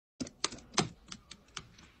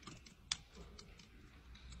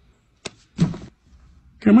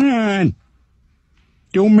Come on.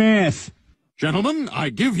 Do math. Gentlemen,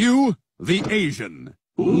 I give you the Asian.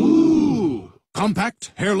 Ooh!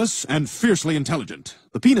 Compact, hairless, and fiercely intelligent.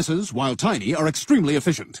 The penises, while tiny, are extremely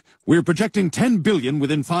efficient. We're projecting 10 billion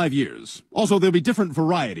within 5 years. Also, there'll be different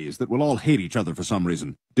varieties that will all hate each other for some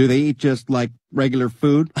reason. Do they eat just like regular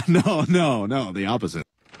food? No, the opposite.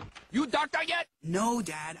 You doctor yet? No,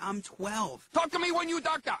 Dad, I'm 12. Talk to me when you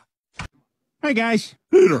doctor. Hey, guys.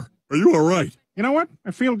 Peter, are you all right? You know what?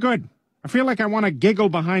 I feel good. I feel like I want to giggle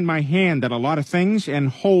behind my hand at a lot of things and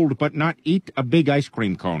hold but not eat a big ice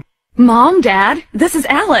cream cone. Mom, Dad, this is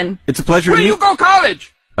Alan. It's a pleasure Where to do you go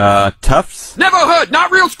college? Tufts? Never heard,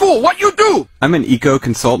 not real school. What you do? I'm an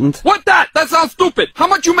eco-consultant. What that? That sounds stupid. How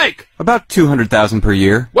much you make? About 200,000 per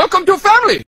year. Welcome to family.